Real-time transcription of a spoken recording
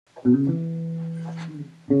Welcome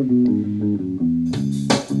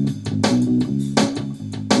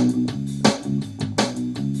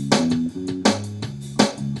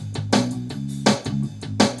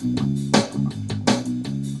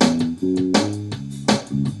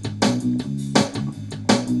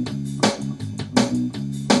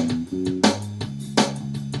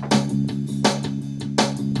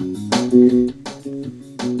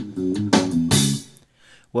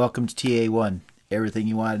to TA1, everything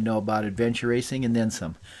you want to know about adventure racing and then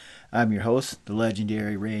some. I'm your host, the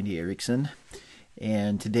legendary Randy Erickson,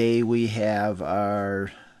 and today we have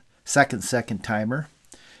our second timer,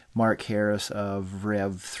 Mark Harris of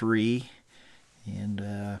Rev 3, and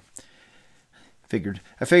I figured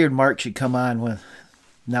Mark should come on with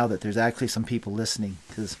now that there's actually some people listening,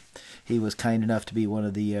 because he was kind enough to be one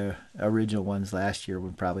of the original ones last year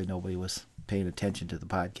when probably nobody was paying attention to the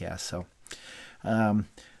podcast. So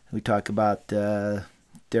we talk about their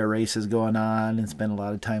races going on and spend a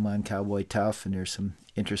lot of time on Cowboy Tough, and there's some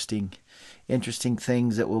interesting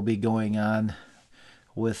things that will be going on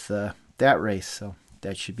with that race, so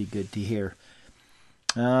that should be good to hear.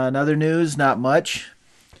 In other news, not much.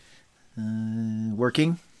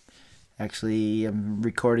 Working. Actually, I'm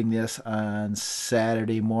recording this on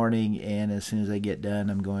Saturday morning, and as soon as I get done,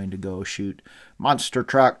 I'm going to go shoot monster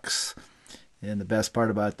trucks. And the best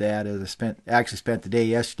part about that is I spent the day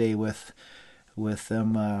yesterday with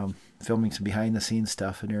them filming some behind the scenes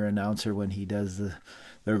stuff, and their announcer, when he does the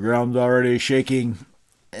ground's already shaking,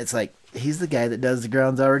 it's like he's the guy that does the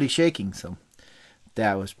ground's already shaking. So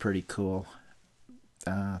that was pretty cool.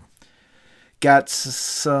 Got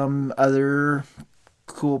some other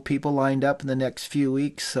cool people lined up in the next few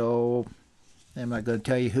weeks, so I'm not going to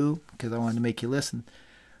tell you who because I wanted to make you listen.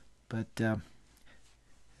 But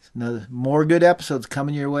more good episodes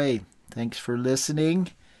coming your way. Thanks for listening.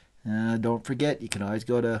 Don't forget, you can always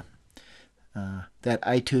go to that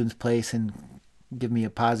iTunes place and give me a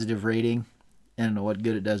positive rating. I don't know what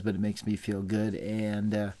good it does, but it makes me feel good.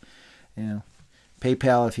 And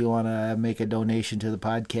PayPal if you want to make a donation to the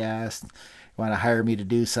podcast. You want to hire me to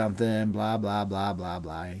do something, blah, blah, blah, blah,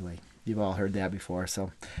 blah. Anyway, you've all heard that before.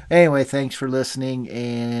 So anyway, thanks for listening,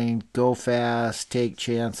 and go fast, take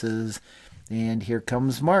chances. And here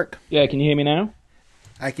comes Mark. Yeah, can you hear me now?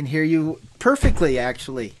 I can hear you perfectly,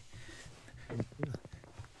 actually.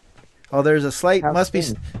 Oh, there's a slight must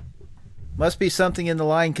be something in the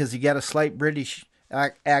line because you got a slight British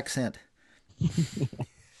accent.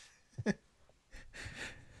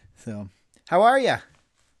 So, how are you?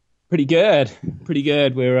 Pretty good.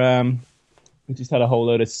 We just had a whole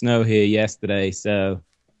load of snow here yesterday, so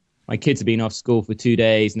my kids have been off school for 2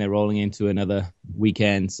 days and they're rolling into another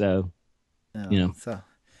weekend. So, so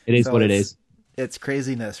it is what it is. It's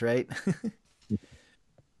craziness, right?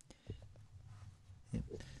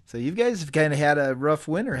 So you guys have kind of had a rough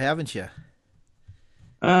winter, haven't you?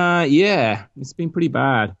 Yeah, it's been pretty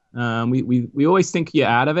bad. We always think you're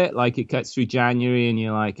out of it, like it cuts through January and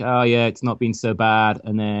you're like, oh yeah, it's not been so bad,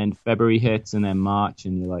 and then February hits and then March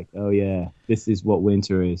and you're like, oh yeah, this is what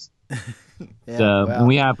winter is. And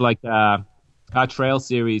we have like our trail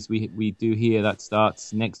series we do here that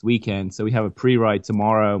starts next weekend, so we have a pre-ride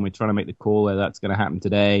tomorrow and we're trying to make the call that that's going to happen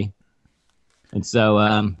today. And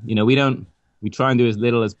so we try and do as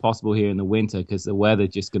little as possible here in the winter because the weather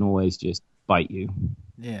just can always just bite you.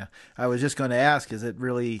 Yeah, I was just going to ask, is it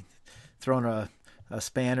really thrown a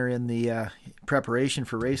spanner in the preparation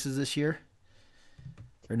for races this year?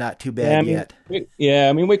 Or not too bad yet?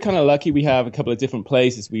 We're kind of lucky. We have a couple of different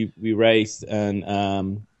places we race, and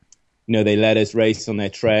they let us race on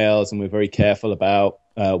their trails, and we're very careful about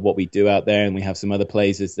what we do out there. And we have some other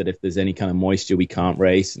places that if there's any kind of moisture, we can't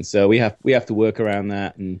race, and so we have to work around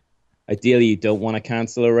that. And ideally, you don't want to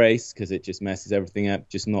cancel a race because it just messes everything up,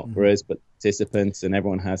 just not for us, but participants, and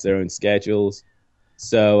everyone has their own schedules.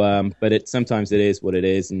 So, but sometimes it is what it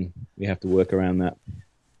is, and we have to work around that.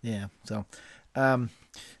 Yeah. So,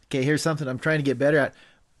 okay, here's something I'm trying to get better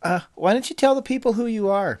at. Why don't you tell the people who you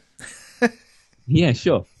are? Yeah,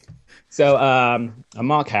 sure. So, I'm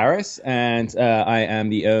Mark Harris, and I am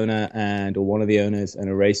the owner or one of the owners and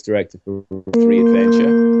a race director for Free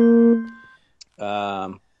Adventure.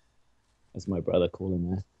 That's my brother calling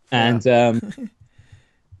there. And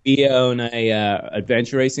we own a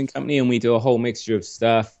adventure racing company, and we do a whole mixture of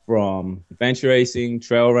stuff from adventure racing,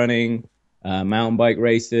 trail running, mountain bike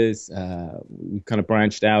races. We've kind of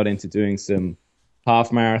branched out into doing some half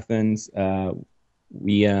marathons.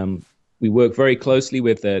 We work very closely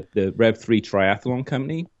with the Rev 3 Triathlon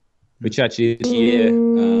Company, which actually this year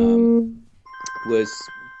was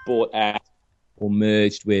bought out or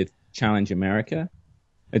merged with Challenge America.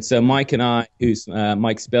 And so Mike and I, who's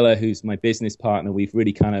Mike Spiller, who's my business partner, we've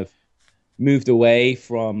really kind of moved away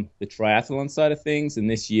from the triathlon side of things. And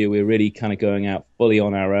this year we're really kind of going out fully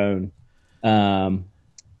on our own,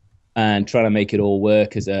 and trying to make it all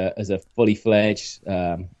work as a fully fledged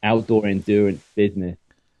outdoor endurance business.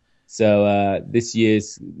 So this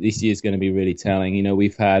year's going to be really telling. You know, we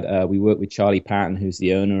worked with Charlie Patton, who's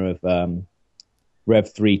the owner of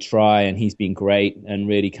Rev3 Tri, and he's been great and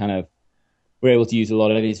really kind of we're able to use a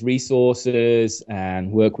lot of his resources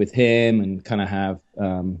and work with him and kind of have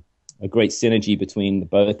a great synergy between the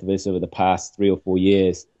both of us over the past 3 or 4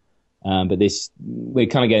 years. But we're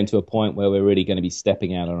kind of getting to a point where we're really going to be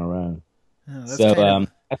stepping out on our own. Oh,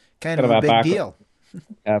 that's kind of a big deal.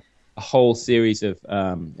 A whole series of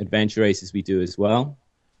adventure races we do as well.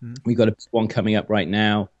 We've got one coming up right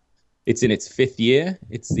now. It's in its 5th year.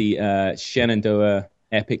 It's the Shenandoah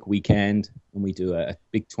Epic Weekend, and we do a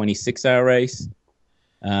big 26-hour race.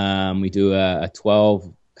 We do a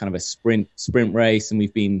 12 kind of a sprint race, and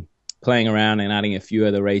we've been playing around and adding a few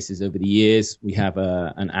other races over the years. We have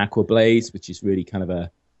an Aqua Blaze, which is really kind of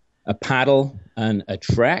a paddle and a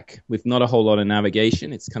trek with not a whole lot of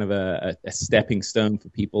navigation. It's kind of a stepping stone for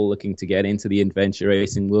people looking to get into the adventure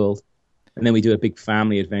racing world. And then we do a big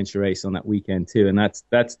family adventure race on that weekend too, and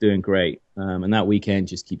that's doing great. And that weekend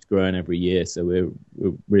just keeps growing every year, so we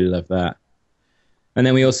really love that. And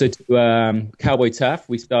then we also do Cowboy Tough.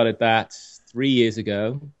 We started that 3 years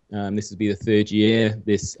ago. This will be the 3rd year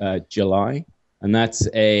this July, and that's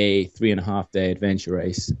a 3.5-day adventure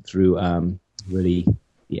race through really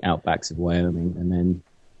the outbacks of Wyoming. And then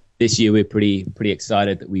this year we're pretty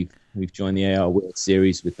excited that we've joined the AR World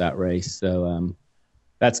Series with that race. So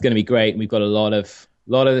that's going to be great. And we've got a lot of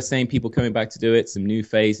the same people coming back to do it. Some new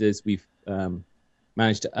phases. We've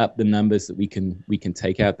managed to up the numbers that we can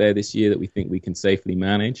take out there this year that we think we can safely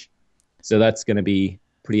manage. So that's going to be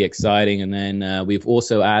pretty exciting. And then we've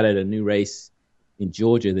also added a new race in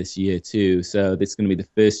Georgia this year too. So this is going to be the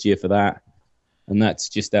first year for that. And that's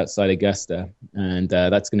just outside Augusta. And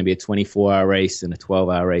that's going to be a 24-hour race and a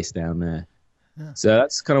 12-hour race down there. Yeah. So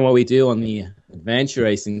that's kind of what we do on the adventure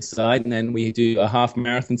racing side. And then we do a half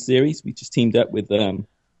marathon series. We just teamed up with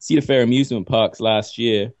Cedar Fair Amusement Parks last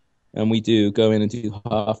year. And we do go in and do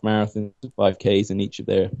half marathons, 5Ks in each of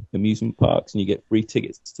their amusement parks. And you get free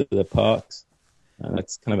tickets to the parks.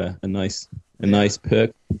 That's kind of a nice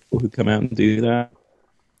perk for people who come out and do that.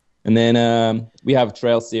 And then we have a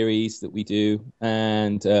trail series that we do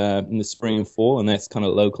and in the spring and fall, and that's kind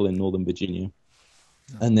of local in Northern Virginia.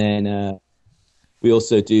 And then we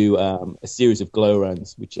also do a series of glow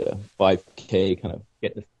runs, which are 5K, kind of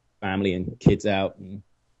get the family and kids out. And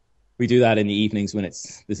we do that in the evenings when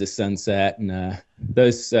there's a sunset, and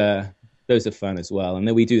those are fun as well. And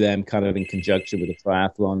then we do them kind of in conjunction with a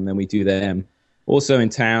triathlon, and then we do them also in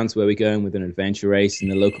towns where we're going with an adventure race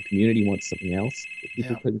and the local community wants something else that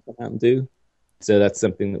people couldn't come out and do. So that's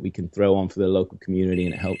something that we can throw on for the local community,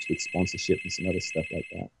 and it helps with sponsorship and some other stuff like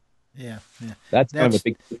that. Yeah. That's kind of a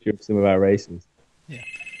big picture of some of our races. Yeah.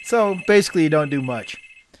 So basically you don't do much.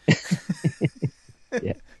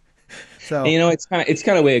 Yeah. So and, it's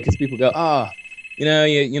kind of weird because people go,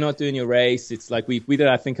 you're not doing your race. It's like we did,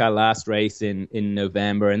 I think, our last race in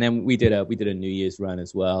November, and then we did a New Year's run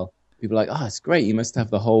as well. People are like, oh, it's great. You must have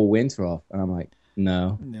the whole winter off. And I'm like,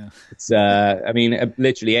 no. It's,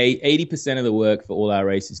 literally 80% of the work for all our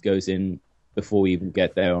races goes in before we even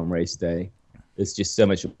get there on race day. There's just so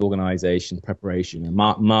much organization, preparation, and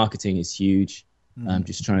marketing is huge.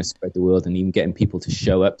 Just trying to spread the word and even getting people to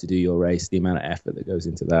show up to do your race. The amount of effort that goes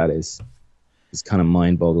into that is kind of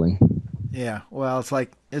mind-boggling. Yeah, well, it's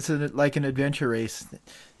like an adventure race.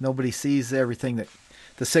 Nobody sees everything that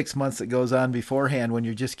the 6 months that goes on beforehand when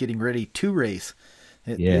you're just getting ready to race.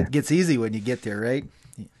 It gets easy when you get there, right?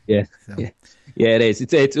 Yeah, so. Yeah, it is.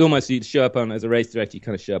 It's almost, you show up on, as a race director, you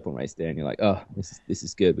kind of show up on race day and you're like, oh, this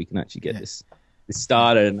is good. We can actually get this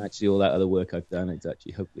started, and actually all that other work I've done, it's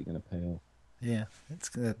actually hopefully going to pay off. Yeah, it's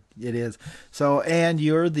good. It is. So, and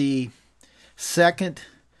you're the second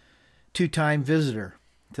 2-time visitor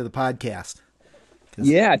to the podcast.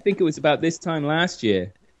 Yeah, I think it was about this time last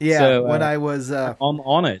year. Yeah, so, when I was... I'm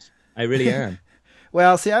honored. I really am.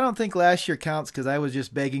 Well, see, I don't think last year counts because I was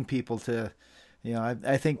just begging people to...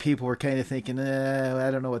 I think people were kind of thinking, I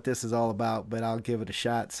don't know what this is all about, but I'll give it a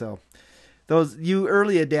shot. So you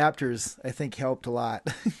early adapters, I think, helped a lot.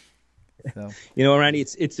 So. Randy,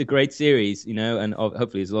 it's a great series, and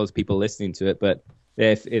hopefully there's lots of people listening to it. But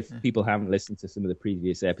if people haven't listened to some of the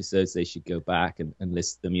previous episodes, they should go back and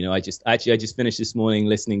listen to them. I just finished this morning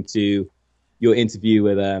listening to your interview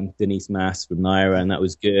with Denise Mass from Naira, and that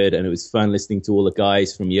was good. And it was fun listening to all the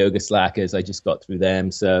guys from Yoga Slackers. I just got through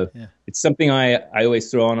them. So Yeah. it's something I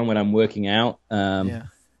always throw on when I'm working out Yeah.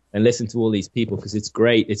 and listen to all these people because it's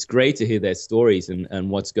great. It's great to hear their stories and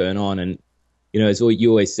what's going on. And, as you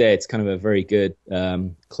always say, it's kind of a very good,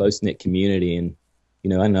 close-knit community. And,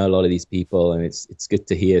 I know a lot of these people, and it's good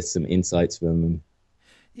to hear some insights from them.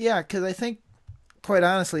 Yeah, because I think, quite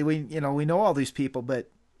honestly, we know all these people, but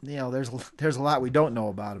there's a lot we don't know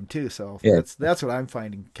about them too. So Yeah. that's what I'm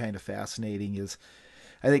finding kind of fascinating. Is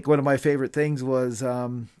I think one of my favorite things was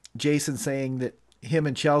Jason saying that him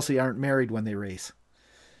and Chelsea aren't married when they race.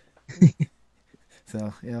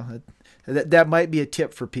 So that might be a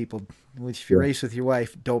tip for people. If you race with your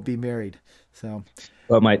wife, don't be married. So,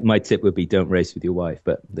 well, my tip would be don't race with your wife,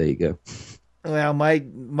 but there you go. Well,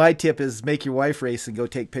 my tip is make your wife race and go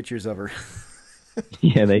take pictures of her.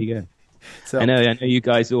 Yeah, there you go. So I know you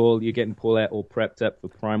guys you're getting Paulette all prepped up for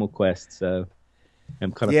Primal Quest, so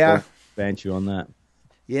I'm kind of adventure on that.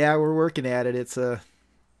 Yeah, we're working at it. It's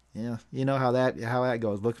you know how that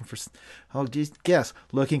goes. Looking for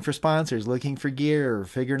looking for sponsors, looking for gear,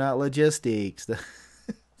 figuring out logistics.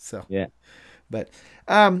 So yeah, but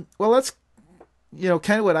well, let's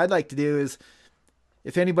kind of what I'd like to do is,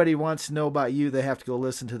 if anybody wants to know about you, they have to go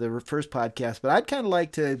listen to the first podcast. But I'd kind of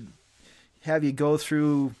like to have you go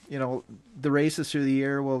through, the races through the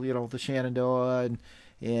year. Well, the Shenandoah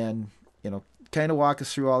and kind of walk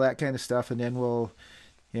us through all that kind of stuff. And then we'll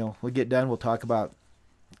get done. We'll talk about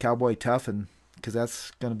Cowboy Tough, and because that's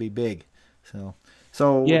going to be big. So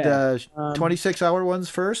the 26-hour ones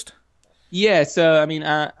first. Yeah. So, I mean,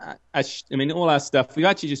 all our stuff, we've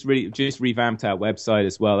actually just revamped our website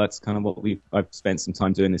as well. That's kind of what I've spent some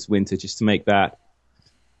time doing this winter just to make that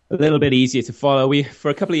a little bit easier to follow.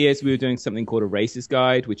 For a couple of years, we were doing something called a races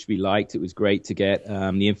guide, which we liked. It was great to get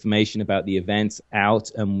the information about the events out.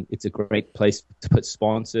 It's a great place to put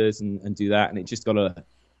sponsors and do that. And it just got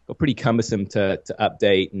pretty cumbersome to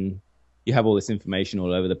update. And you have all this information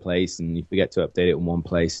all over the place, and you forget to update it in one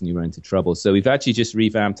place, and you run into trouble. So we've actually just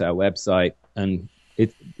revamped our website, and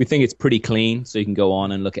we think it's pretty clean. So you can go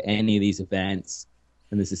on and look at any of these events,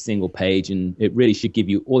 and there's a single page, and it really should give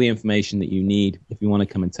you all the information that you need if you want to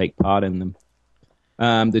come and take part in them.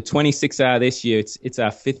 The 26-hour this year, it's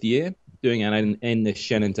our 5th year doing it in the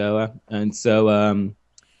Shenandoah, and so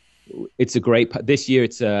it's this year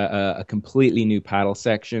it's a completely new paddle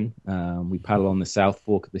section. We paddle on the South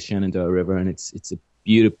Fork of the Shenandoah River, and it's a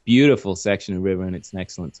beautiful section of river, and it's an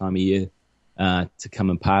excellent time of year to come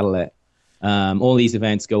and paddle it. All these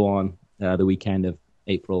events go on the weekend of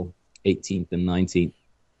April 18th and 19th.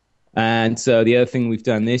 And so the other thing we've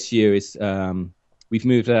done this year is we've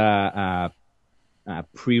moved our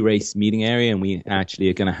pre-race meeting area, and we actually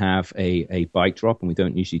are going to have a bike drop, and we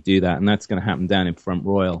don't usually do that. And that's going to happen down in Front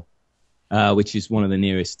Royal, which is one of the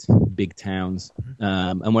nearest big towns.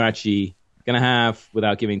 And we're actually going to have,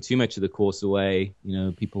 without giving too much of the course away,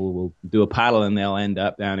 people will do a paddle and they'll end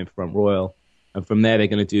up down in Front Royal. And from there, they're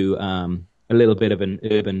going to do a little bit of an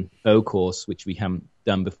urban O course, which we haven't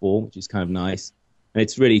done before, which is kind of nice. And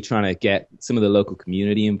it's really trying to get some of the local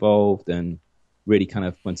community involved and really kind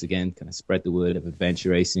of, once again, kind of spread the word of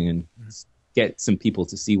adventure racing and get some people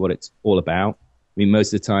to see what it's all about. I mean,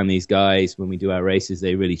 most of the time, these guys, when we do our races,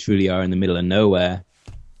 they really truly are in the middle of nowhere,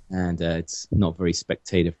 and it's not very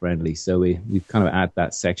spectator friendly. So we've kind of add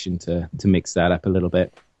that section to mix that up a little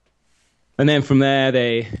bit. And then from there,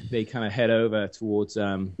 they kind of head over towards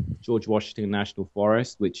George Washington National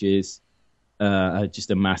Forest, which is just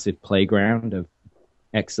a massive playground of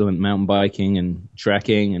excellent mountain biking and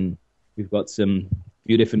trekking. And we've got some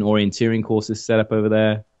few different orienteering courses set up over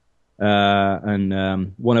there.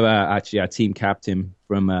 And one of our team captain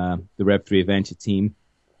from the Rev 3 Adventure team,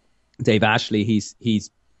 Dave Ashley,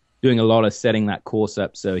 he's doing a lot of setting that course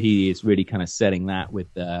up. So he is really kind of setting that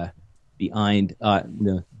with the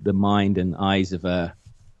mind and eyes of a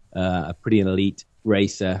pretty elite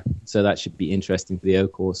racer. So that should be interesting for the O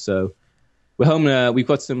course. So we're home. We've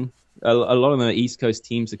got a lot of the East Coast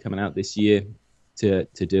teams are coming out this year to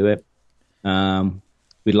do it.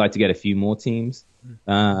 We'd like to get a few more teams.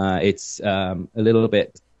 It's a little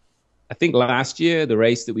bit. I think last year the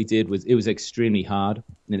race that we did was extremely hard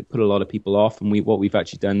and it put a lot of people off. And what we've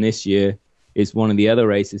actually done this year is one of the other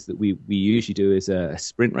races that we usually do is a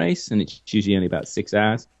sprint race, and it's usually only about 6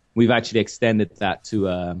 hours. We've actually extended that to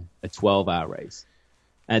a 12-hour race.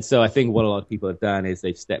 And so I think what a lot of people have done is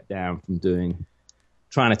they've stepped down from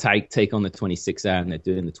trying to take on the 26-hour, and they're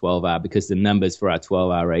doing the 12-hour because the numbers for our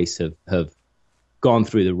 12-hour race have gone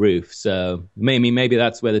through the roof. So maybe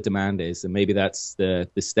that's where the demand is, and maybe that's the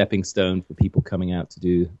stepping stone for people coming out to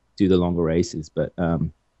do do the longer races. But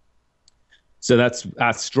so that's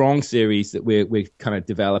our strong series that we're kind of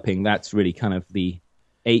developing. That's really kind of the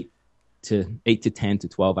 8 to 10 to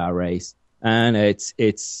 12 hour race, and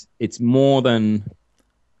it's more than,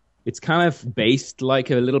 it's kind of based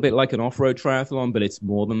like a little bit like an off-road triathlon, but it's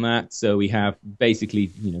more than that. So we have basically,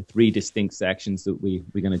 3 distinct sections that we're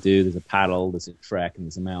going to do. There's a paddle, there's a trek, and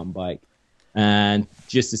there's a mountain bike. And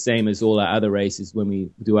just the same as all our other races, when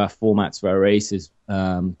we do our formats for our races,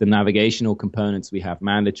 the navigational components, we have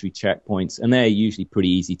mandatory checkpoints, and they're usually pretty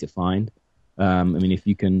easy to find. I mean, if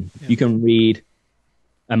you can read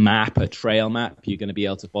a map, a trail map, you're going to be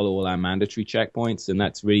able to follow all our mandatory checkpoints, and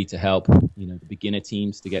that's really to help the beginner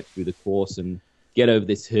teams to get through the course and get over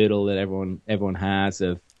this hurdle that everyone has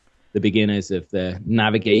of the beginners, of the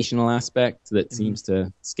navigational aspect that seems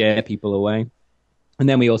to scare people away. And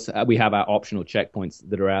then we have our optional checkpoints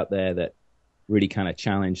that are out there that really kind of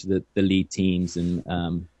challenge the lead teams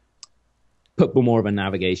and put more of a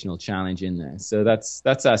navigational challenge in there. So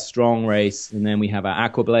that's our strong race. And then we have our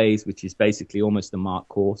Aquablaze, which is basically almost a marked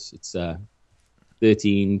course. It's a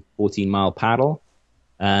 13, 14-mile paddle,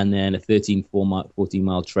 and then a 13,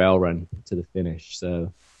 14-mile trail run to the finish.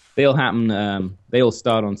 So they all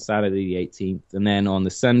start on Saturday the 18th. And then on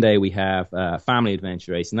the Sunday, we have a family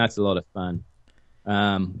adventure race, and that's a lot of fun.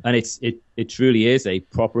 And it truly is a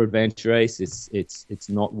proper adventure race. It's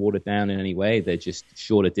not watered down in any way. They're just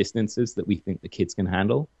shorter distances that we think the kids can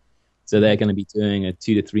handle. So they're going to be doing a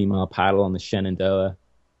 2 to 3 mile paddle on the Shenandoah.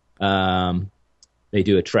 They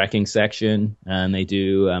do a trekking section, and they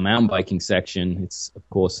do a mountain biking section. It's of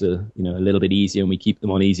course a little bit easier, and we keep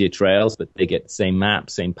them on easier trails, but they get the same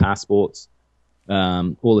maps, same passports,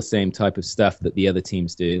 all the same type of stuff that the other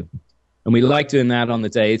teams do. And we like doing that on the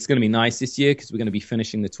day. It's going to be nice this year because we're going to be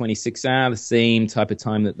finishing the 26 hour, the same type of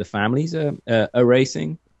time that the families are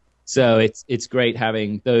racing. So it's great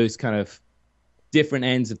having those kind of different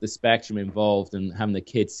ends of the spectrum involved, and having the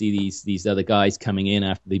kids see these other guys coming in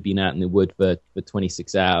after they've been out in the wood for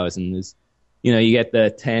 26 hours. And there's, you get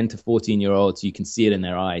the 10 to 14-year-olds, you can see it in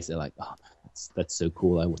their eyes. They're like, oh, that's so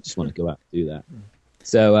cool. I just want to go out and do that.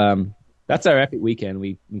 So that's our epic weekend.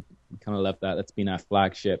 We kind of love that. That's been our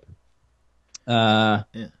flagship. Yeah.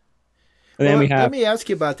 And then let me ask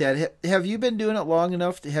you about that. Have you been doing it long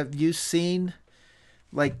enough? Have you seen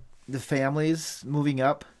like the families moving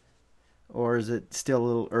up, or is it still a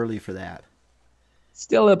little early for that?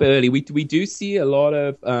 Still a bit early. We do see a lot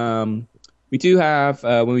of. We do have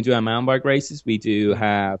when we do our mountain bike races, we do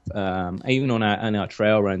have even on our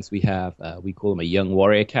trail runs, we have we call them a young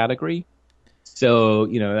warrior category. So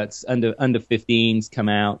that's under 15s come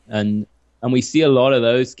out, and we see a lot of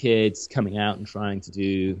those kids coming out and trying to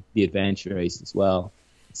do the adventure race as well.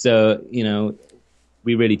 So,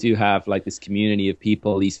 we really do have like this community of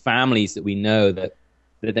people, these families that we know that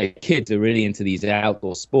their kids are really into these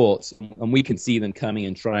outdoor sports, and we can see them coming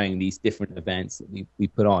and trying these different events that we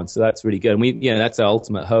put on. So that's really good. And that's our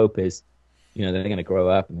ultimate hope is, they're going to grow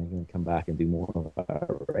up and they're going to come back and do more of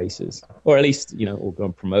our races, or at least, or go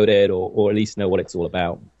and promote it, or at least know what it's all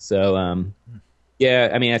about. So,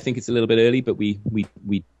 yeah, I mean, I think it's a little bit early, but we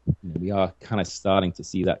are kind of starting to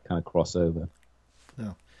see that kind of crossover.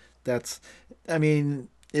 No,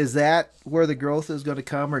 is that where the growth is going to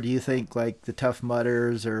come, or do you think like the Tough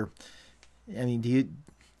Mudders, or,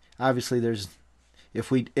 obviously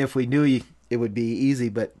if we knew it would be easy,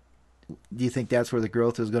 but do you think that's where the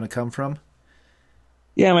growth is going to come from?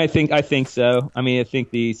 Yeah, I think so. I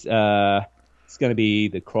think these it's going to be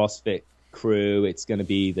the CrossFit crew. It's going to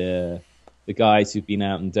be the guys who've been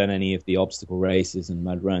out and done any of the obstacle races and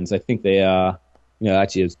mud runs. I think they are,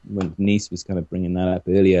 actually, when Denise was kind of bringing that up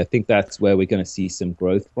earlier, I think that's where we're going to see some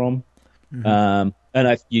growth from. Mm-hmm.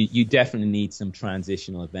 And you definitely need some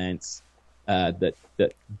transitional events that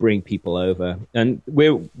bring people over. And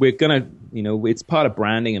we're going to, it's part of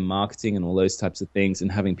branding and marketing and all those types of things,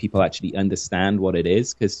 and having people actually understand what it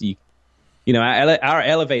is. Because our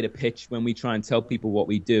elevator pitch when we try and tell people what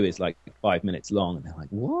we do is like 5 minutes long, and they're like,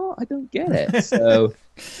 "What? I don't get it." So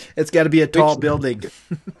it's got to be a tall building.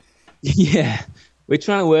 Yeah, we're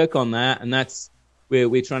trying to work on that, and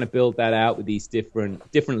we're trying to build that out with these different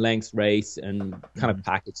lengths race and kind of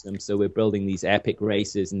package them. So we're building these epic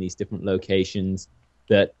races in these different locations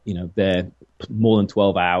that they're more than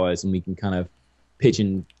 12 hours, and we can kind of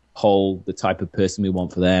pigeonhole the type of person we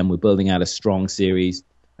want for them. We're building out a strong series.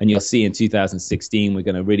 And you'll see in 2016, we're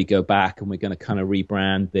going to really go back and we're going to kind of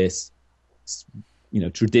rebrand this,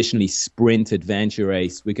 traditionally sprint adventure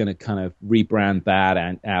race. We're going to kind of rebrand that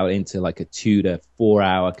and out into like a 2 to 4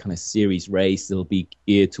 hour kind of series race that'll be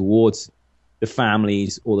geared towards the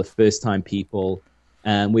families or the first time people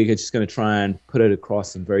and we're just going to try and put it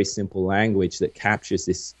across in very simple language that captures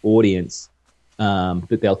this audience,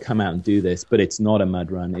 that they'll come out and do this. But it's not a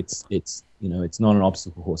mud run. It's it's not an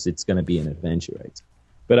obstacle course. It's going to be an adventure race.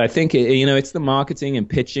 But I think it's the marketing and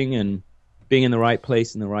pitching and being in the right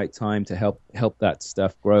place in the right time to help that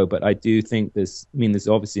stuff grow. But I do think there's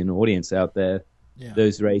obviously an audience out there. Yeah.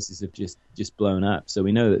 Those races have just blown up. So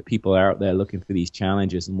we know that people are out there looking for these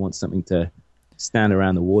challenges and want something to stand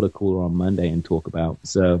around the water cooler on Monday and talk about.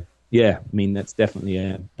 So yeah, that's definitely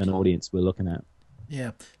an audience we're looking at.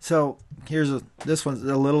 Yeah. So this one's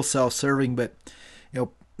a little self-serving, but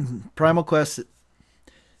Primal Quest.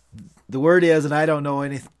 The word is, and I don't know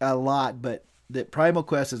a lot, but that Primal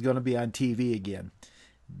Quest is going to be on TV again.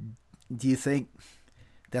 Do you think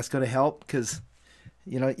that's going to help? Because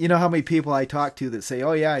you know how many people I talk to that say,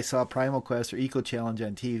 "Oh yeah, I saw Primal Quest or Eco Challenge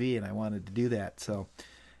on TV, and I wanted to do that." So,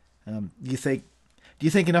 do you think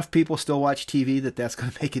enough people still watch TV that's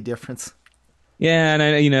going to make a difference? Yeah,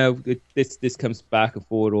 and this comes back and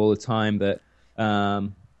forward all the time, but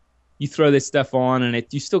you throw this stuff on, and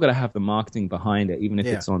you still got to have the marketing behind it, even if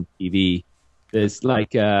it's on TV. There's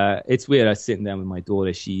it's weird. I was sitting down with my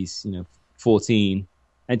daughter. She's 14.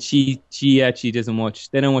 And she actually doesn't watch.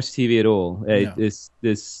 They don't watch TV at all. No.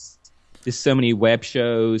 There's so many web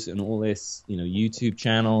shows and all this, YouTube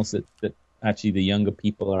channels that actually the younger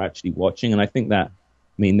people are actually watching. And I think that,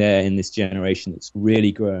 they're in this generation that's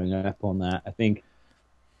really growing up on that. I think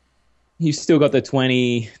you've still got the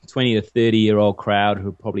 20 to 30-year-old crowd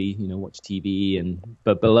who probably watch TV,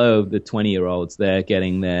 but below the 20-year-olds, they're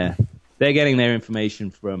getting their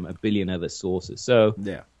information from a billion other sources. So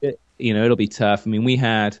yeah. It'll be tough. We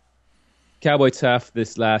had Cowboy Tough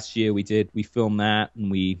this last year. We filmed that,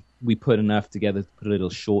 and we put enough together to put a little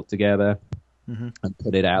short together and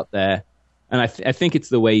put it out there. And I think it's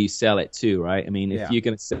the way you sell it too, right? If you're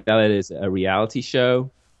going to sell it as a reality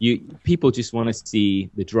show, people just want to see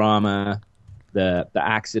the drama, the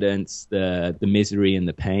accidents, the misery and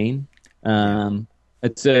the pain.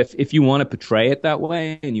 So if you want to portray it that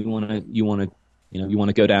way, and you want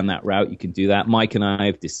to go down that route, you can do that. Mike and I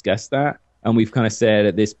have discussed that, and we've kind of said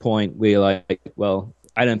at this point, we're like, well,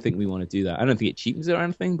 I don't think we want to do that. I don't think it cheapens it or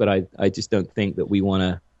anything, but I just don't think that we don't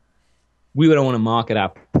want to market our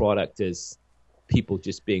product as people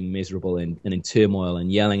just being miserable and in turmoil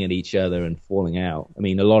and yelling at each other and falling out.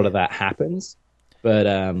 A lot of that happens, but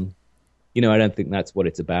I don't think that's what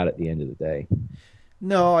it's about at the end of the day.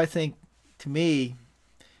 No, I think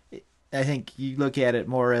you look at it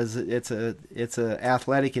more as it's a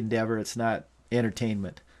athletic endeavor. It's not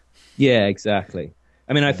entertainment. Yeah, exactly.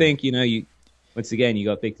 I think you once again you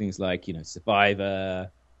got big things like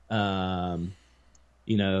Survivor, all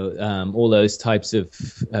those types of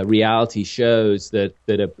reality shows that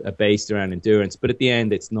are based around endurance. But at the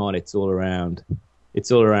end, it's not. It's all around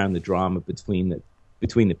the drama between the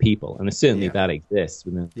people, and certainly that exists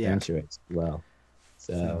within the adventure as well.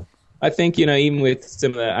 So I think even with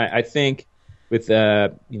some of the, I think with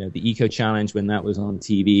the Eco Challenge when that was on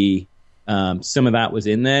TV, some of that was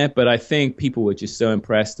in there. But I think people were just so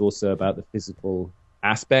impressed also about the physical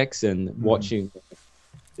aspects and watching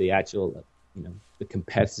the actual the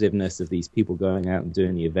competitiveness of these people going out and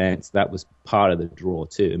doing the events. That was part of the draw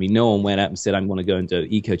too. No one went up and said, I want to go and do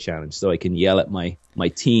an Eco Challenge so I can yell at my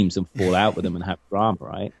teams and fall out with them and have drama,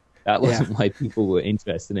 right? That wasn't why people were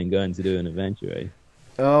interested in going to do an adventure, right?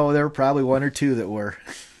 Oh, there were probably one or two that were.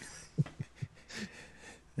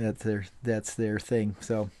 That's their thing.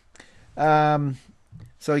 So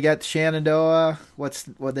so you got Shenandoah. What's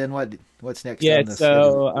next? Yeah, on this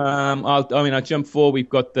so I'll jump forward. We've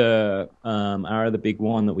got the our other big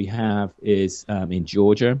one that we have is in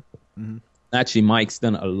Georgia. Mm-hmm. Actually, Mike's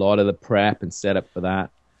done a lot of the prep and setup for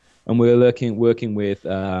that, and we're working with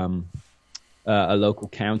a local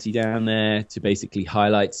county down there to basically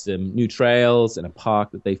highlight some new trails and a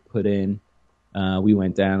park that they've put in. We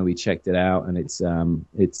went down and we checked it out, and it's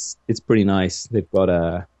pretty nice. They've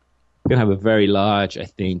got going to have a very large, I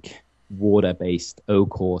think, water-based O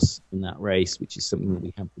course in that race, which is something that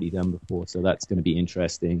we haven't really done before. So that's going to be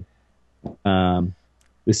interesting.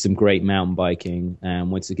 There's some great mountain biking, and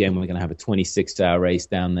once again, we're going to have a 26-hour race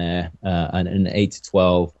down there, and an 8 to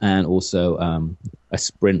 12, and also a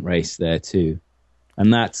sprint race there too.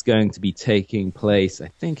 And that's going to be taking place, I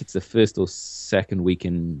think it's the first or second week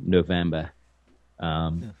in November.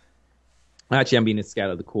 Actually, I haven't been to scout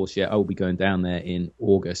of the course yet. I will be going down there in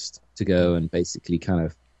August to go and basically kind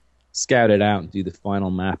of scout it out and do the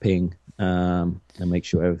final mapping and make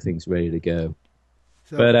sure everything's ready to go.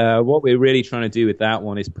 So, but what we're really trying to do with that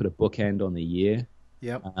one is put a bookend on the year.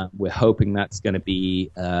 Yep. We're hoping that's going to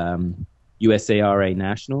be USARA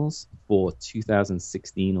Nationals for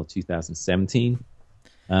 2016 or 2017.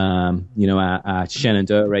 Our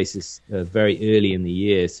Shenandoah races very early in the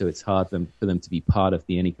year, so it's hard for them to be part of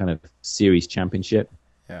any kind of series championship.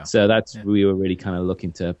 Yeah. So we were really kind of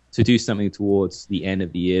looking to do something towards the end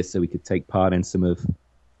of the year so we could take part in some of,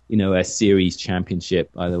 a series championship,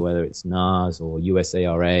 either whether it's NAS or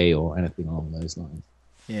USARA or anything along those lines.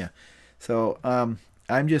 Yeah. So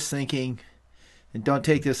I'm just thinking, and don't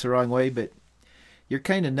take this the wrong way, but you're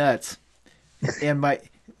kind of nuts. And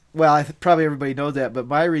probably everybody knows that, but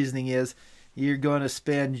my reasoning is you're going to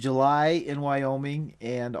spend July in Wyoming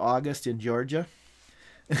and August in Georgia.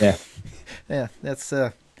 Yeah. Yeah, that's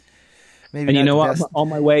maybe. And not you know the what? best. On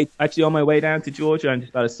my way down to Georgia, I'm just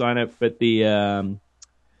about to sign up for the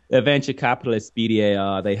venture capitalist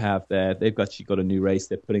BDAR. They've actually got a new race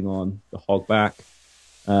they're putting on, the Hogback,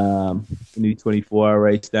 a new 24-hour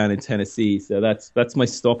race down in Tennessee. So that's my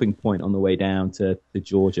stopping point on the way down to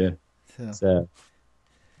Georgia. So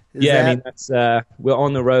that's we're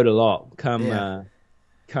on the road a lot. Come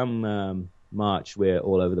March, we're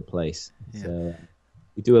all over the place. Yeah. So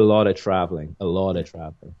we do a lot of traveling.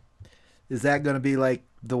 Is that going to be like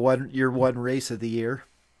your one race of the year?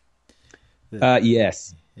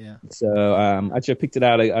 Yes. Yeah. So actually, I picked it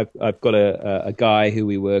out. I've got a guy who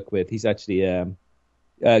we work with. He's actually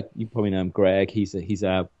you probably know him, Greg. He's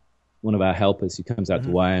one of our helpers who comes out to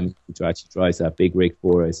Wyoming, who actually drives our big rig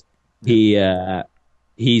for us.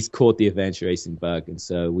 He's caught the adventure racing bug, and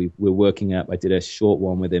so we're working up. I did a short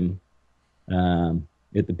one with him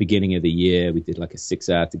at the beginning of the year. We did like a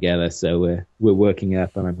 6-hour together. So we're working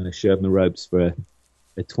up, and I'm going to show him the ropes for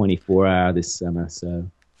a 24-hour this summer. So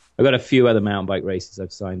I've got a few other mountain bike races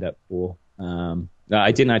I've signed up for.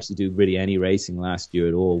 I didn't actually do really any racing last year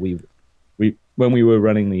at all. When we were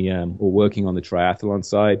running or working on the triathlon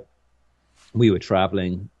side, we were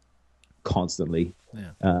traveling constantly.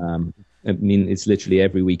 Yeah. I mean, it's literally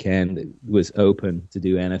every weekend it was open to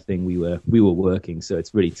do anything. We were working, so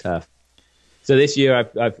it's really tough. So this year,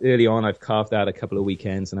 I've carved out a couple of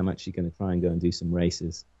weekends, and I'm actually going to try and go and do some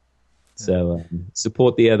races. Yeah. So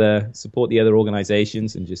support the other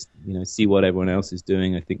organizations, and just see what everyone else is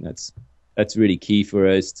doing. I think that's really key for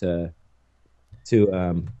us to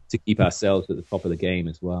keep ourselves at the top of the game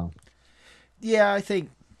as well. Yeah, I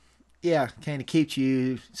think kind of keeps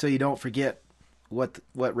you so you don't forget what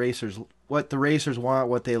the racers want,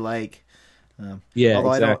 what they like. Although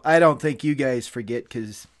exactly. I don't think you guys forget,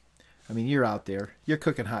 because I mean, you're out there, you're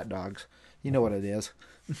cooking hot dogs, you know what it is.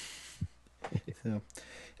 So,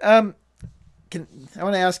 I want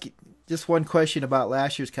to ask you just one question about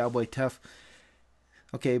last year's Cowboy Tough.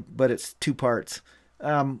 Okay, but it's two parts.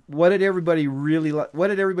 What did everybody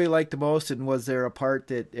like the most, and was there a part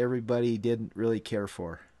that everybody didn't really care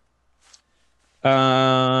for?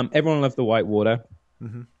 Everyone loved the whitewater,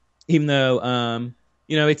 even though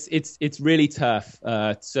it's really tough.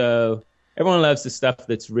 So everyone loves the stuff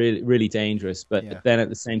that's really really dangerous, but then at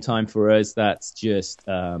the same time for us, that's just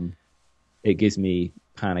it gives me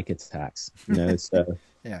panic attacks. So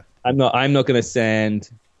yeah, I'm not going to send.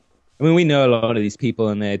 I mean, we know a lot of these people,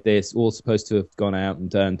 and they're all supposed to have gone out and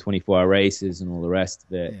done 24-hour races and all the rest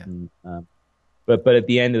of it. Yeah. And, but at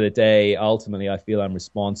the end of the day, ultimately, I feel I'm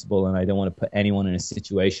responsible, and I don't want to put anyone in a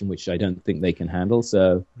situation which I don't think they can handle.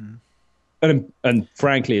 So, and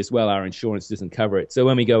frankly, as well, our insurance doesn't cover it. So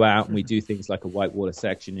when we go out and we do things like a whitewater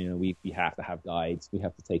section, we have to have guides. We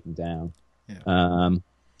have to take them down. Yeah.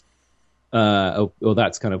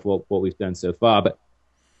 That's kind of what we've done so far. But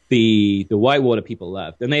the whitewater people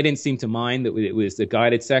loved, and they didn't seem to mind that it was the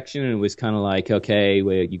guided section, and it was kind of like, okay,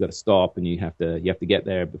 where you got to stop and you have to get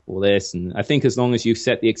there before this. And I think as long as you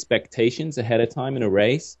set the expectations ahead of time in a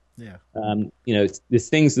race,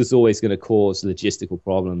 there's always going to cause logistical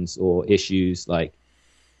problems or issues like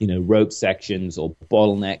rope sections or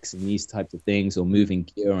bottlenecks and these types of things, or moving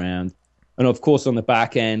gear around. And of course, on the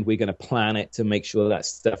back end, we're going to plan it to make sure that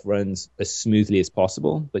stuff runs as smoothly as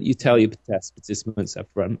possible. But you tell your test participants up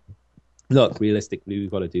front, look, realistically, we've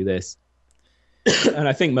got to do this. And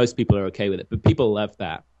I think most people are okay with it, but people love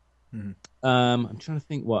that. Mm-hmm. I'm trying to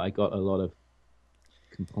think what I got a lot of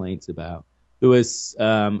complaints about. There was,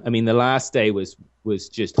 the last day was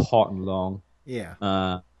just hot and long. Yeah.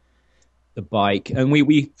 The bike. And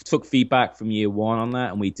we took feedback from year one on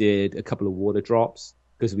that, and we did a couple of water drops,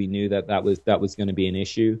 because we knew that was going to be an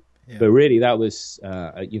issue. Yeah. But really, that was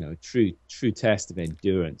a true test of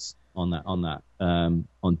endurance on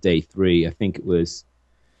day 3. I think it was,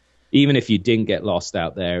 even if you didn't get lost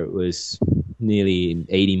out there, it was nearly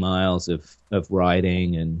 80 miles of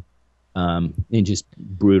riding and in just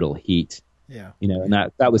brutal heat. Yeah. You know, and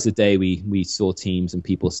that was the day we saw teams and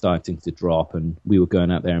people starting to drop, and we were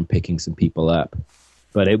going out there and picking some people up.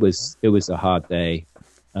 But it was a hard day,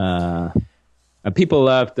 and people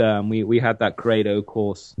loved. We had that Grado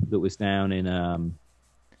course that was down in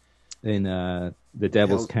the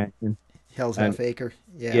Devil's Hell, Canyon, Hell's and Half Acre.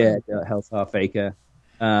 Yeah. yeah, Hell's Half Acre.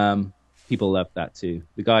 People loved that too.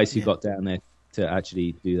 The guys who Yeah. got down there to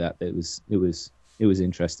actually do that, it was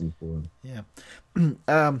interesting for them.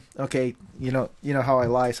 Yeah. Okay. You know how I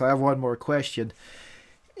lie. So I have one more question.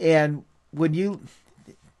 And when you,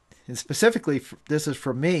 and specifically, this is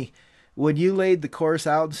from me, when you laid the course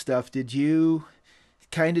out and stuff, did you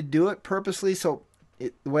kind of do it purposely? So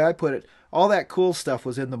the way I put it, all that cool stuff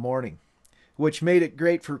was in the morning, which made it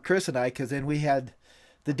great for Chris and I because then we had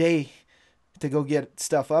the day to go get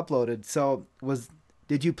stuff uploaded. So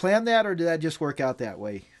did you plan that or did that just work out that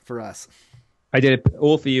way for us? I did it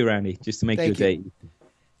all for you, Randy, just to make your Thank you.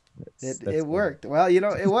 day. It worked. Well,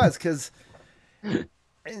 it was because,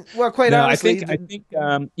 well, quite No, honestly, I think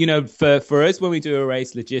for us when we do a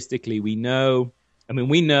race logistically, we know. I mean,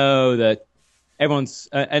 we know that everyone's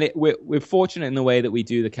and we're fortunate in the way that we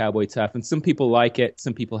do the Cowboy Tough, and some people like it,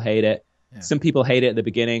 some people hate it. yeah, Some people hate it at the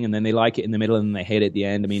beginning, and then they like it in the middle, and then they hate it at the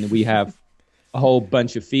end. I mean, we have a whole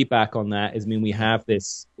bunch of feedback on that. I mean, we have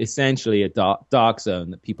this essentially a dark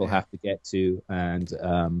zone that people have to get to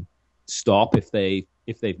and stop if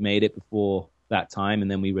they've made it before that time, and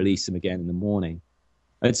then we release them again in the morning.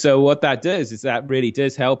 And so what that does is that really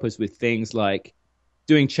does help us with things like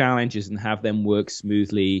doing challenges and have them work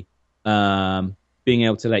smoothly, being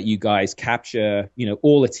able to let you guys capture,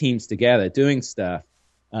 all the teams together doing stuff,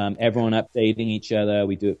 everyone updating each other.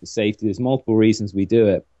 We do it for safety. There's multiple reasons we do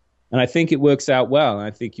it. And I think it works out well. And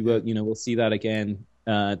I think we'll see that again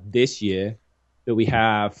this year, that we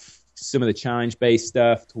have some of the challenge-based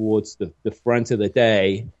stuff towards the front of the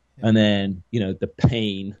day, and then, the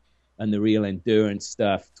pain and the real endurance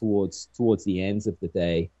stuff towards the ends of the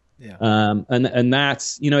day. yeah, And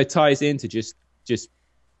that's, it ties into just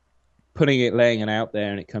laying it out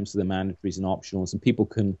there, and it comes to the mandatories and optionals, and people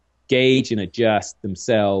can gauge and adjust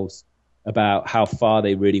themselves about how far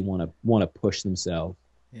they really want to push themselves.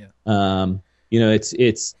 yeah,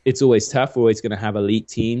 It's always tough. We're always going to have elite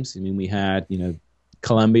teams. I mean, we had,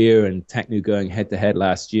 Columbia and Technu going head to head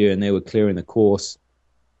last year, and they were clearing the course,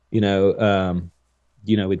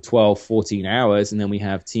 with 12, 14 hours. And then we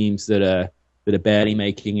have teams that are barely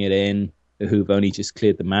making it in, who've only just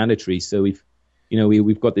cleared the mandatory. So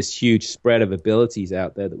we've got this huge spread of abilities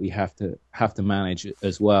out there that we have to manage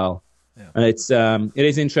as well. yeah, And it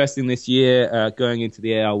is interesting this year, going into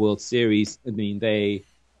the AR World Series. I mean, they,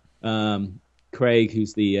 Craig,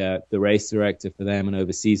 who's the race director for them and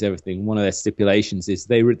oversees everything, one of their stipulations is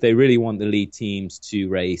they really want the lead teams to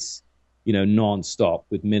race, non-stop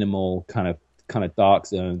with minimal kind of dark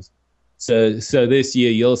zones. So this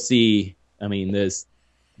year you'll see. I mean, there's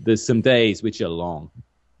some days which are long.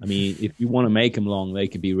 I mean, if you want to make them long, they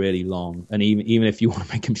can be really long, and even if you want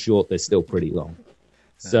to make them short, they're still pretty long.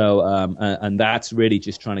 So and that's really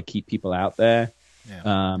just trying to keep people out there.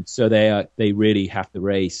 yeah. So they really have to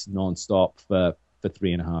race nonstop for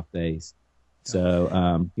 3.5 days.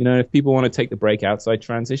 So if people want to take the break outside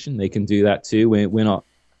transition, they can do that too. We're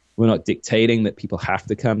not dictating that people have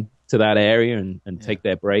to come to that area and take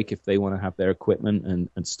their break. If they want to have their equipment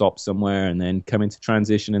and stop somewhere and then come into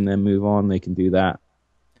transition and then move on, they can do that.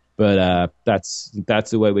 But that's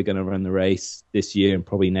the way we're going to run the race this year and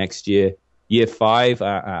probably next year. Year 5,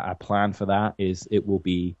 our plan for that is it will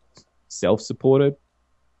be self-supported,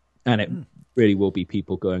 and it really will be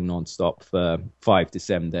people going non-stop for 5 to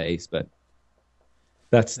 7 days. But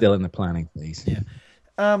that's still in the planning phase. Yeah.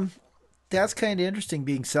 That's kind of interesting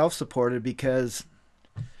being self-supported because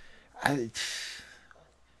I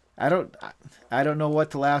don't know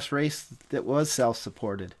what the last race that was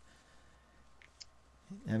self-supported.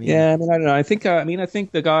 I mean, I don't know. I think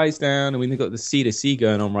the guys down. I mean, they've got the C2C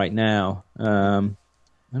going on right now. I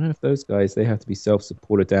don't know if those guys, they have to be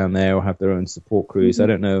self-supported down there or have their own support crews. I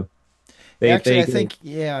don't know. I think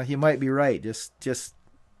you might be right. Just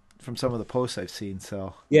from some of the posts I've seen.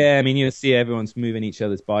 So yeah, I mean, you'll see everyone's moving each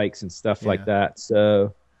other's bikes and stuff like that.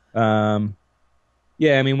 So I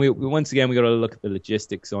mean, we once again we got to look at the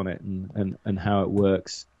logistics on it and how it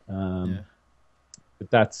works. But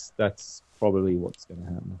that's probably what's going to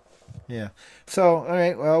happen. Yeah. So all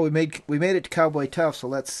right. Well, we made it to Cowboy Tough. So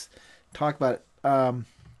let's talk about it.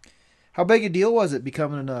 How big a deal was it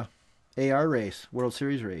becoming an AR race, World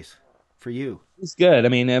Series race, for you? It's good. I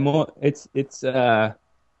mean, I mean,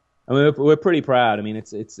 we're pretty proud. I mean,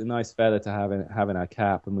 it's a nice feather to have in our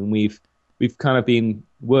cap. I mean, we've kind of been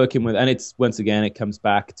working with, and it's once again it comes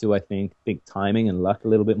back to I think timing and luck a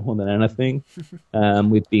little bit more than anything.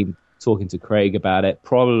 We've been talking to Craig about it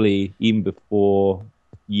probably even before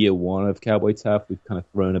year one of Cowboy Tough. We've kind of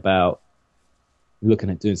thrown about looking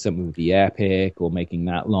at doing something with the Epic or making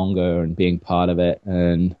that longer and being part of it.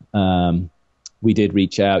 And we did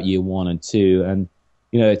reach out year 1 and 2, and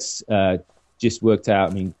it's just worked out.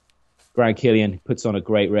 I mean, Grand Killian puts on a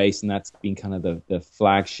great race, and that's been kind of the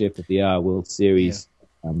flagship of the World Series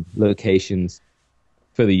locations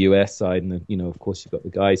for the US side. And of course, you've got the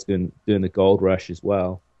guys doing the Gold Rush as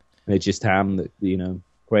well. And it just happened that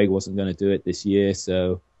Craig wasn't going to do it this year,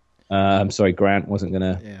 so Grant wasn't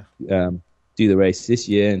going to do the race this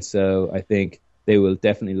year, and so I think they were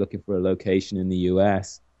definitely looking for a location in the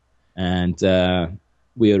US, and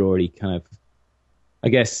we had already kind of, I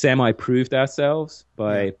guess, semi-proved ourselves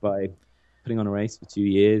by putting on a race for 2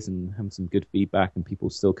 years and having some good feedback and people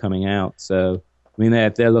still coming out. So I mean,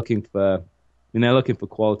 they're looking for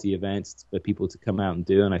quality events for people to come out and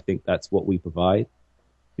do, and I think that's what we provide.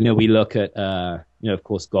 We look at of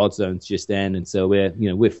course, Godzone's just end, and so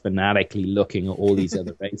we're fanatically looking at all these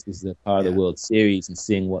other races that are part of the World Series and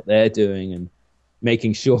seeing what they're doing and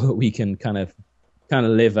making sure that we can kind of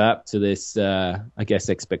live up to this I guess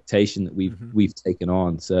expectation that we've taken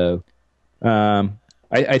on. So I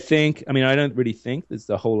think, I mean, I don't really think there's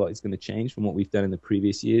a whole lot is going to change from what we've done in the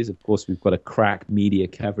previous years. Of course, we've got a crack media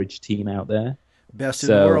coverage team out there, best in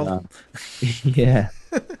the world.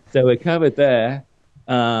 So we're covered there.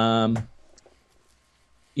 So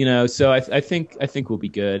I think we'll be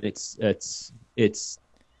good. I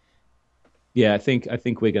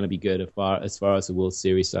think we're going to be good as far as the World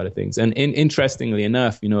Series side of things. And interestingly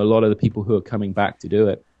enough, a lot of the people who are coming back to do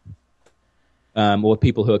it, or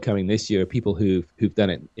people who are coming this year, are people who've done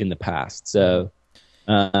it in the past. So,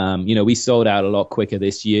 we sold out a lot quicker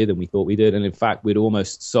this year than we thought we did, and in fact, we'd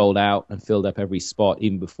almost sold out and filled up every spot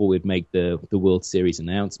even before we'd make the World Series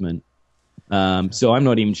announcement. So I'm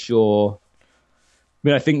not even sure. I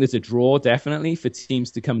mean, I think there's a draw definitely for teams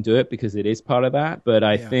to come do it because it is part of that. But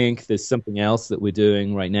I think there's something else that we're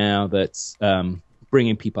doing right now that's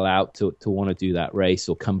bringing people out to want to do that race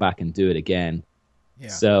or come back and do it again. Yeah.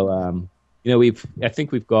 So, I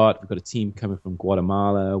think we've got a team coming from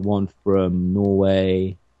Guatemala, one from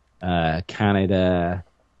Norway, Canada.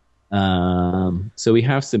 So we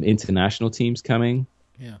have some international teams coming.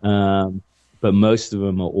 Yeah. But most of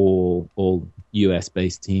them are all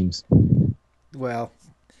US-based teams. Well,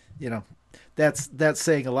 that's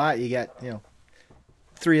saying a lot. You got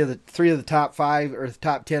three of the top 5 or the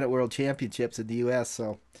top 10 at World Championships in the U.S.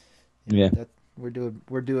 So we're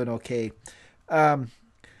doing okay.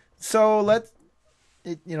 So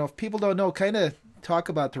if people don't know, kind of talk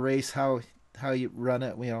about the race, how you run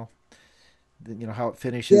it. How it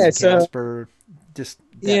finishes in Casper. Just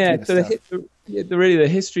that kind of stuff. The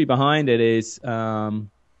history behind it is.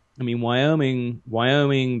 Wyoming,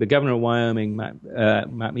 the governor of Wyoming,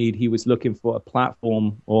 Matt Mead, he was looking for a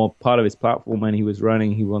platform, or part of his platform when he was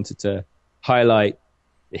running, he wanted to highlight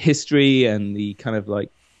the history and the kind of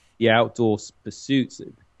like the outdoor pursuits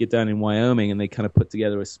that get done in Wyoming. And they kind of put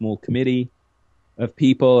together a small committee of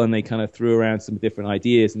people, and they kind of threw around some different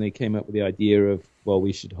ideas, and they came up with the idea of, well,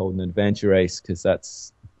 we should hold an adventure race because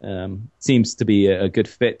that's seems to be a good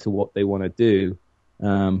fit to what they want to do.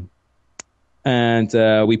 And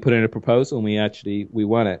we put in a proposal, and we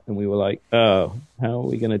won it. And we were like, oh, how are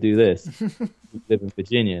we going to do this? We live in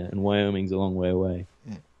Virginia, and Wyoming's a long way away.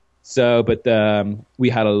 Yeah. So, but we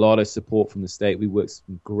had a lot of support from the state. We worked with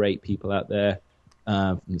some great people out there,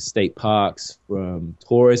 from the state parks, from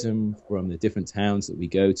tourism, from the different towns that we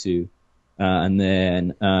go to. And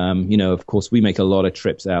then, of course, we make a lot of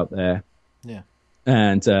trips out there. Yeah.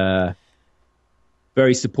 And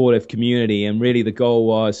very supportive community. And really the goal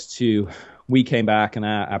was we came back, and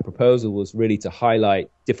our proposal was really to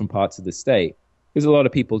highlight different parts of the state. Because a lot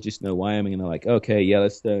of people just know Wyoming, and they're like, okay,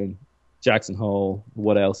 Yellowstone, Jackson Hole,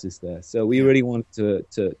 what else is there? So we really wanted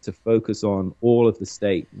to focus on all of the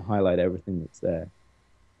state and highlight everything that's there.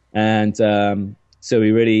 And so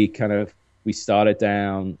we really we started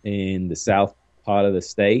down in the south part of the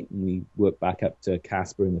state, and we worked back up to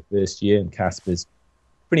Casper in the first year, and Casper's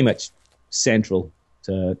pretty much central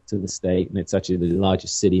to the state, and it's actually the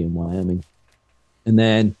largest city in Wyoming. And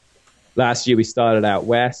then last year we started out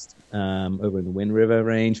west, over in the Wind River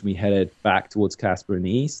Range. We headed back towards Casper in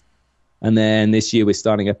the east. And then this year we're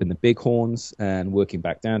starting up in the Bighorns and working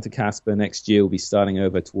back down to Casper. Next year we'll be starting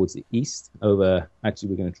over towards the east. Actually,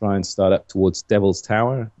 we're going to try and start up towards Devil's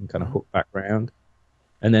Tower and kind of hook back around.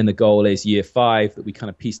 And then the goal is year 5 that we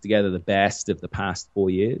kind of piece together the best of the past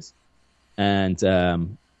 4 years. And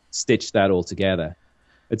stitch that all together.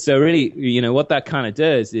 And so really, what that kind of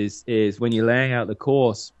does is when you're laying out the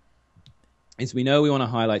course, is we know we want to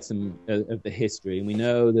highlight some of the history, and we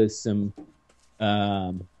know there's some,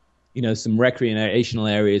 some recreational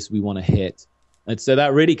areas we want to hit. And so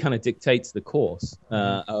that really kind of dictates the course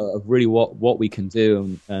of really what we can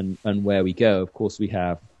do and where we go. Of course, we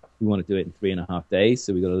want to do it in 3.5 days,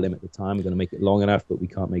 so we've got to limit the time. We're going to make it long enough, but we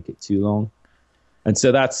can't make it too long. And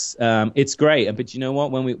so that's it's great. But you know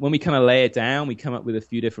what? When we kind of lay it down, we come up with a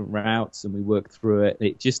few different routes and we work through it.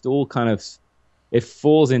 It just all kind of it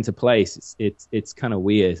falls into place. It's kind of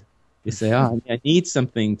weird. You say, I need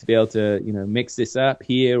something to be able to mix this up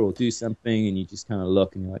here or do something, and you just kind of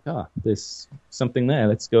look and you're like, there's something there.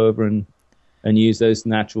 Let's go over and use those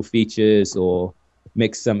natural features or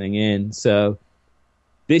mix something in. So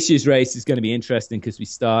this year's race is going to be interesting because we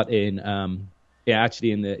start in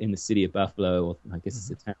actually in the city of Buffalo, or I guess it's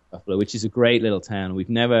the town of Buffalo, which is a great little town.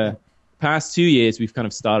 Past 2 years, we've kind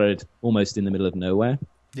of started almost in the middle of nowhere.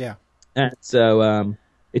 Yeah. And so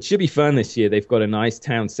it should be fun this year. They've got a nice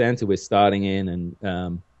town center we're starting in,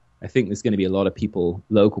 and I think there's going to be a lot of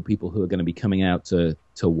local people who are going to be coming out to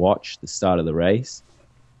watch the start of the race.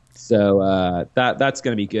 So that's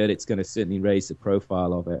going to be good. It's going to certainly raise the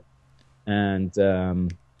profile of it. And,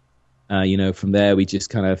 from there, we just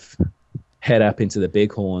kind of head up into the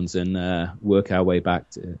Bighorns and work our way back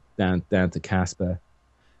down to Casper.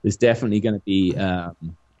 There's definitely going to be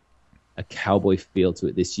a cowboy feel to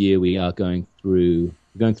it this year. We are going through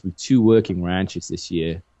 2 working ranches this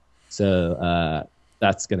year, so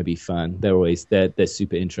that's going to be fun. They're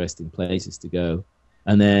super interesting places to go.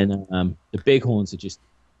 And then the Bighorns are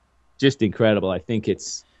just incredible. I think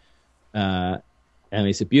it's a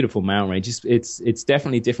beautiful mountain range. It's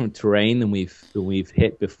definitely different terrain than we've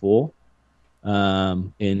hit before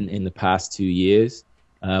in the past 2 years.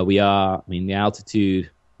 The altitude.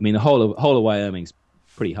 The whole of Wyoming's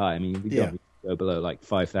pretty high. We don't go below like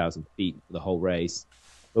 5,000 feet for the whole race,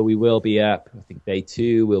 but we will be up. I think day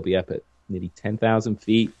 2 we'll be up at nearly 10,000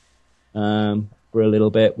 feet for a little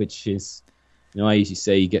bit, which is, I usually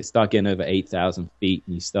say you start getting over 8,000 feet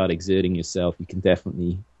and you start exerting yourself, you can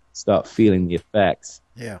definitely start feeling the effects.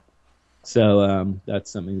 Yeah. So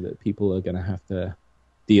that's something that people are going to have to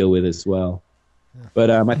deal with as well. Yeah.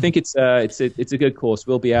 But I think it's a good course.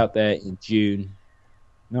 We'll be out there in June.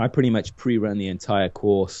 I pretty much pre-run the entire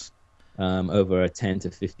course over a 10 to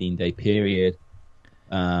 15 day period.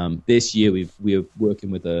 This year we're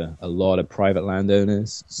working with a lot of private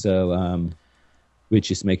landowners, so we're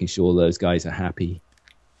just making sure all those guys are happy.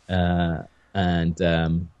 I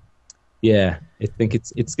think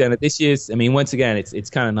it's gonna this year's. Once again, it's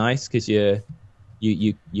kind of nice because you're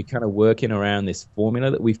kind of working around this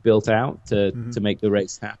formula that we've built out to make the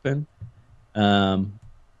race happen.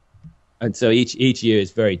 And so each year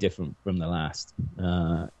is very different from the last.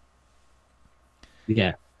 But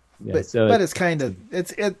it's kind of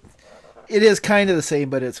it is kind of the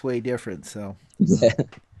same, but it's way different. So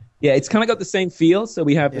it's kind of got the same feel. So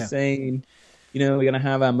we have the same. We're gonna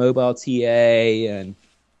have our mobile TA and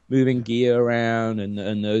moving gear around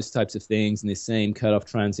and those types of things, and the same cutoff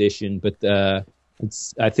transition. But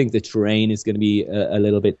I think the terrain is going to be a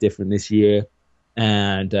little bit different this year.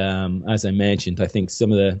 And as I mentioned, I think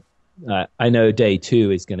some of the I know day 2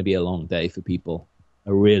 is going to be a long day for people,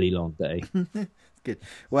 a really long day. Good.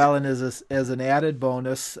 Well, and as an added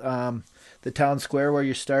bonus, the town square where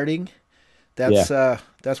you're starting, that's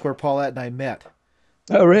where Paulette and I met.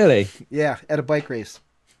 Oh, really? Yeah, at a bike race.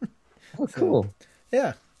 Oh, cool. So,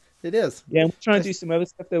 yeah, it is. Yeah, we're trying to do some other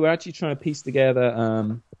stuff though. We're actually trying to piece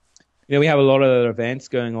together. We have a lot of other events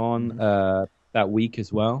going on that week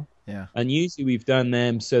as well. Yeah. And usually we've done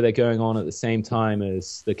them so they're going on at the same time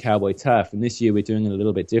as the Cowboy Tough. And this year we're doing it a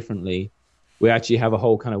little bit differently. We actually have a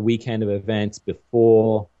whole kind of weekend of events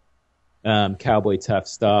before Cowboy Tough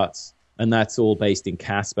starts. And that's all based in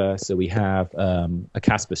Casper. So we have a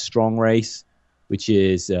Casper Strong race, which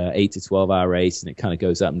is 8 to 12 hour race. And it kind of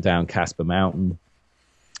goes up and down Casper Mountain.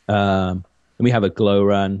 And we have a glow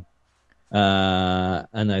run.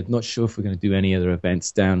 And I'm not sure if we're going to do any other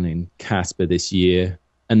events down in Casper this year.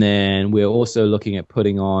 And then we're also looking at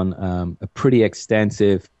putting on a pretty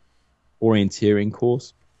extensive orienteering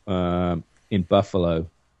course in Buffalo,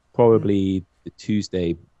 probably the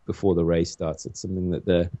Tuesday before the race starts. It's something that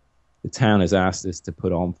the town has asked us to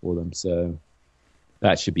put on for them. So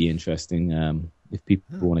that should be interesting. If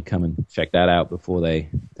people want to come and check that out before they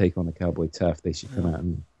take on the Cowboy Tough, they should come out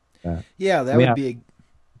and that would be a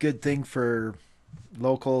good thing for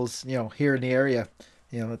locals, here in the area.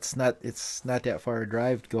 It's not that far a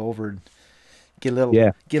drive to go over and get a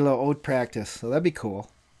little oat practice. So that'd be cool.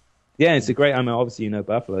 Yeah, it's a great. I mean, obviously you know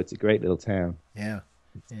Buffalo. It's a great little town. Yeah,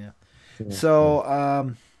 yeah. Yeah.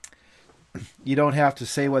 So you don't have to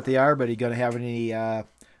say what they are, but are you going to have any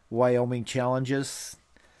Wyoming challenges,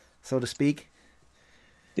 so to speak?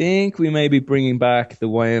 Think we may be bringing back the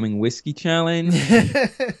Wyoming Whiskey Challenge,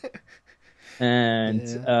 and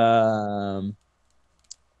Yeah.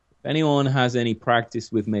 if anyone has any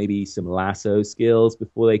practice with maybe some lasso skills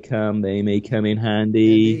before they come, they may come in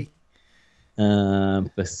handy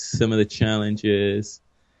for some of the challenges.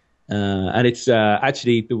 And it's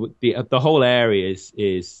actually the whole area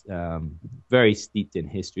is very steeped in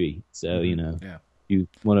history. So Yeah. you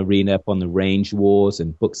want to read up on the Range Wars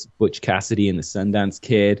and Butch Cassidy and the Sundance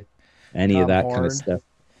Kid, any Tom of that Horn. kind of stuff.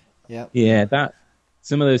 Yeah. Yeah, that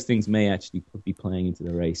some of those things may actually be playing into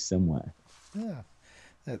the race somewhere. Yeah.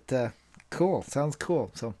 That cool. Sounds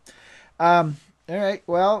cool. So, all right.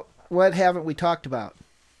 Well, what haven't we talked about?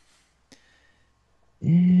 I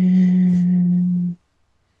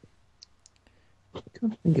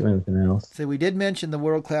can't think of anything else. So we did mention the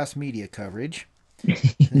world-class media coverage.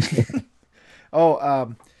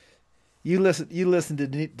 Oh, you listened to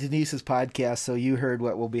Denise's podcast, so you heard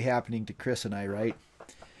what will be happening to Chris and I, right?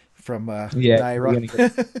 From Naira.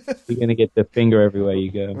 You're gonna get the finger everywhere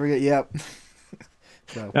you go. Yep.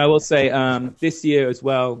 So. I will say this year as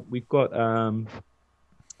well, we've got,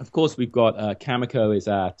 of course, we've got Cameco is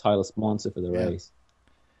our title sponsor for the race,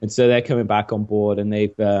 and so they're coming back on board, and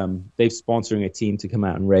they've sponsoring a team to come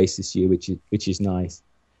out and race this year, which is nice.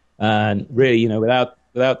 And really, without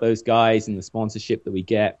those guys and the sponsorship that we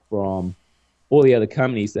get from all the other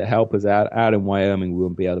companies that help us out in Wyoming, we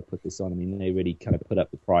wouldn't be able to put this on. I mean, they really kind of put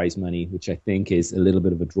up the prize money, which I think is a little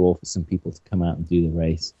bit of a draw for some people to come out and do the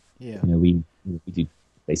race. Yeah. We do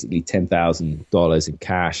basically $10,000 in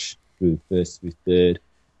cash through first through third,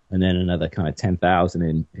 and then another kind of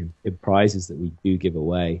 $10,000 in prizes that we do give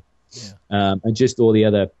away. Yeah. And just all the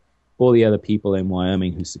other people in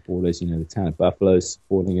Wyoming who support us. The town of Buffalo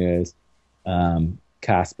supporting us,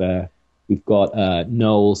 Casper. We've got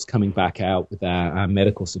Knowles coming back out with our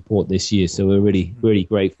medical support this year, so we're really, really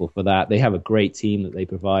grateful for that. They have a great team that they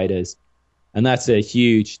provide us, and that's a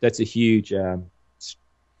huge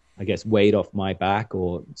I guess, weight off my back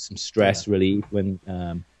or some stress relief when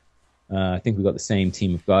I think we've got the same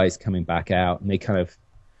team of guys coming back out, and they kind of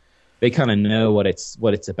know what it's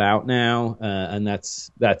about now, and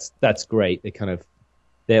that's great.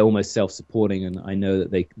 They're almost self-supporting, and I know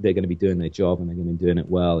that they're going to be doing their job and they're going to be doing it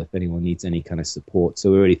well if anyone needs any kind of support.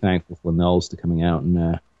 So we're really thankful for Knowles to coming out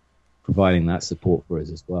and providing that support for us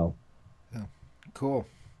as well. Oh, cool.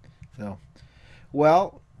 So,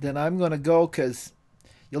 well, then I'm going to go because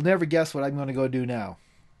you'll never guess what I'm going to go do now.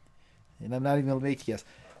 And I'm not even going to make you guess.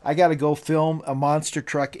 I got to go film a monster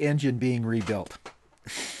truck engine being rebuilt.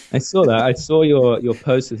 I saw that. I saw your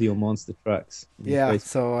post with your monster trucks. Yeah,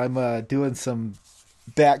 so I'm doing some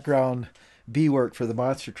background B work for the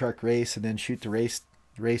monster truck race and then shoot the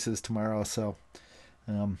races tomorrow. So,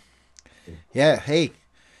 yeah, hey,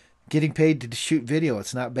 getting paid to shoot video,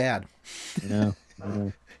 it's not bad. No.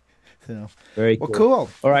 So, very cool. Well, cool.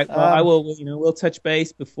 All right, well, I will. We'll touch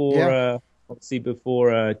base before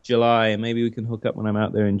July, and maybe we can hook up when I'm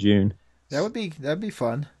out there in June. That'd be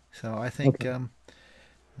fun. So I think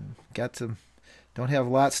don't have a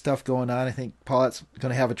lot of stuff going on. I think Paulette's going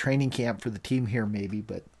to have a training camp for the team here, maybe,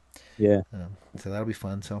 but yeah. So that'll be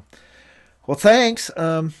fun. So, well, thanks.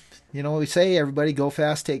 What we say, everybody, go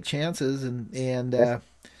fast, take chances, and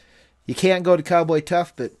you can't go to Cowboy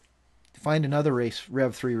Tough, but find another race,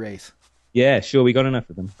 Rev 3 race. Yeah, sure. We got enough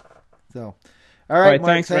of them. So, all right,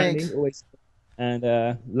 Mark, thanks. Randy. Always. And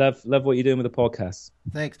love what you're doing with the podcast.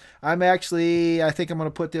 Thanks. I think I'm going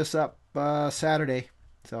to put this up Saturday,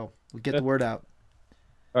 so we'll get the word out.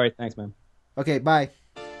 All right, thanks, man. Okay, bye.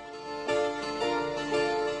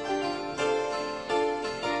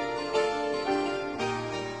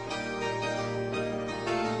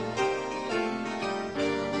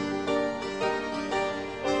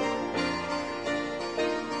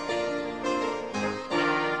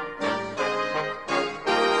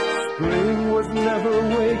 Spring was never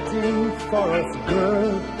waiting for us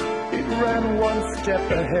good. It ran one step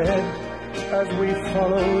ahead as we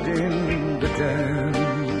followed in the dance.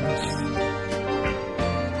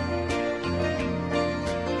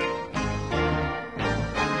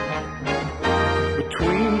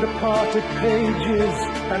 Between the parted pages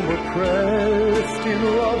and we're pressed in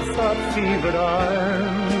love's hot-fevered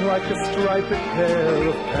iron like a striped pair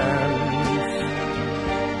of pants.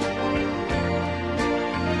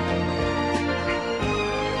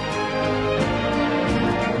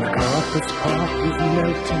 This park is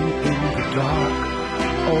melting in the dark.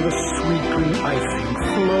 all the sweet green icing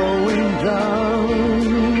flowing down.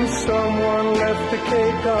 Someone left the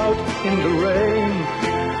cake out in the rain.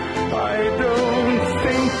 I don't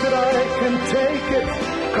think that I can take it,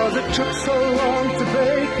 'cause it took so long to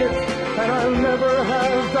bake it, and I'll never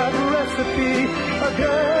have that recipe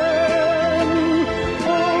again.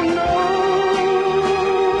 Oh no.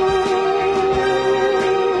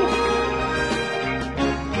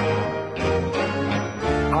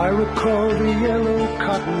 I recall the yellow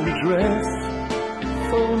cotton dress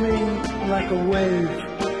foaming like a wave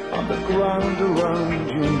on the ground around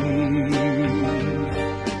your knees.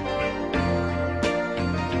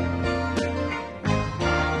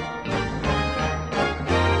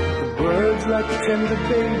 The birds like tender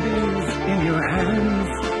babies in your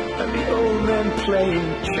hands, and the old men playing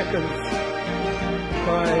checkers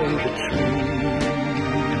by the trees.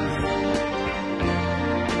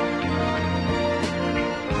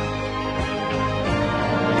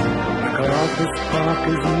 This park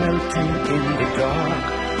is melting in the dark,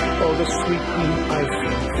 all the sweet green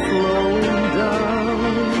icing flowing down.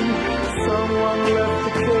 Someone left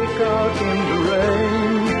the cake out in the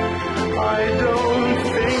rain. I don't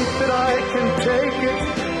think that I can take it,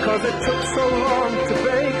 'cause it took so long to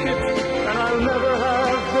bake it, and I'll never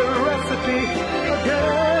have the recipe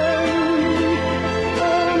again.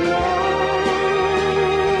 Oh no.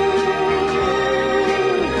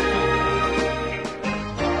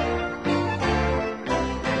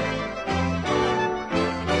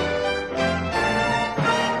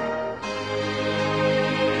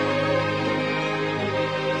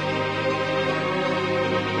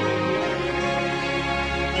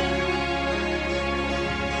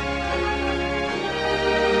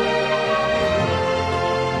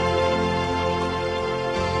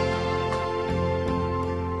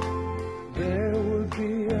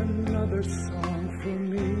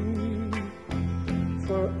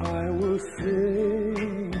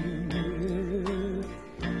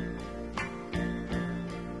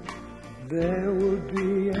 There will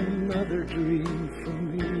be another dream for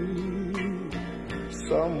me.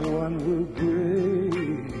 Someone will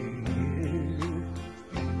bring it.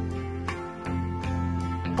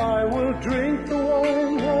 I will drink the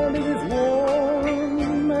wine while it is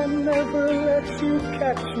warm, and never let you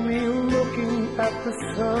catch me looking at the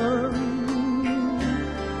sun.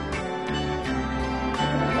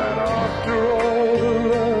 And after all the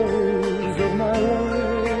loves of my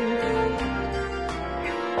life,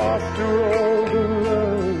 after all the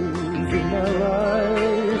loves in my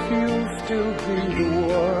life, you'll still be the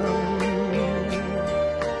one.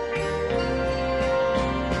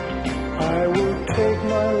 I will take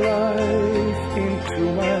my life into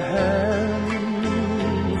my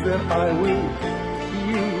hands, and I will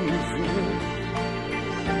use it.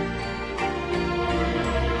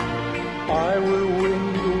 I will win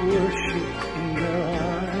the worship in their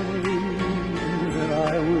eyes, and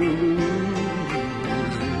I will lose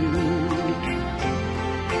it.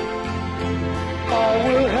 I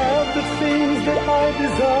will have the things that I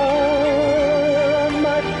desire, and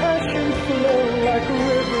my passion flow like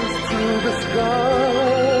rivers through the sky.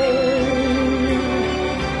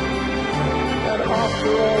 And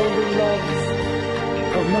after all the loves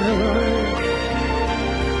of my life,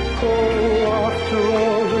 oh, after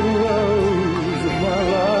all the loves of my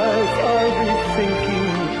life, I'll be thinking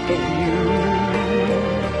of you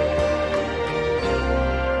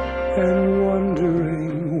and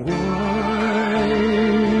wondering why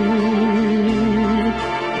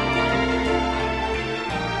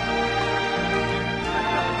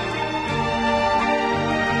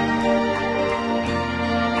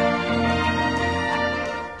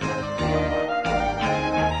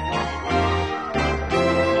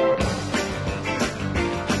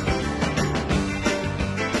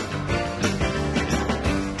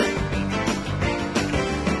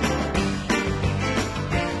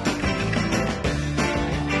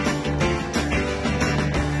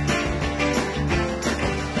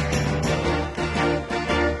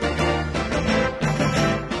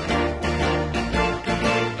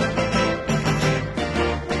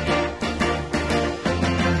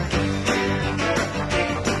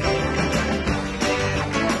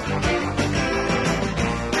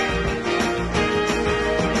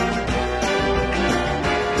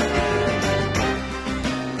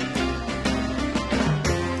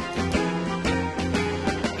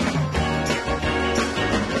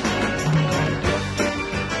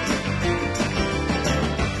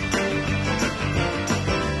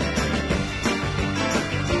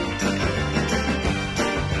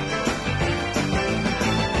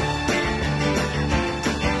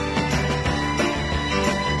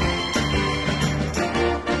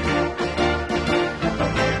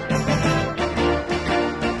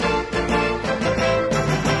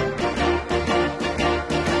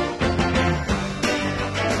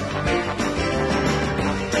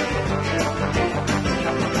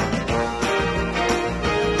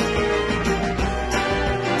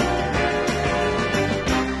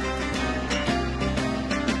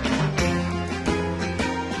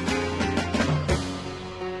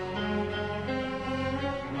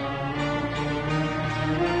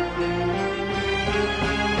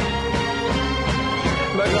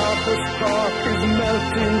MacArthur's Park is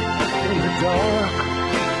melting in the dark.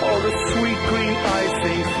 All the sweet green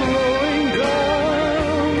icing flowing down.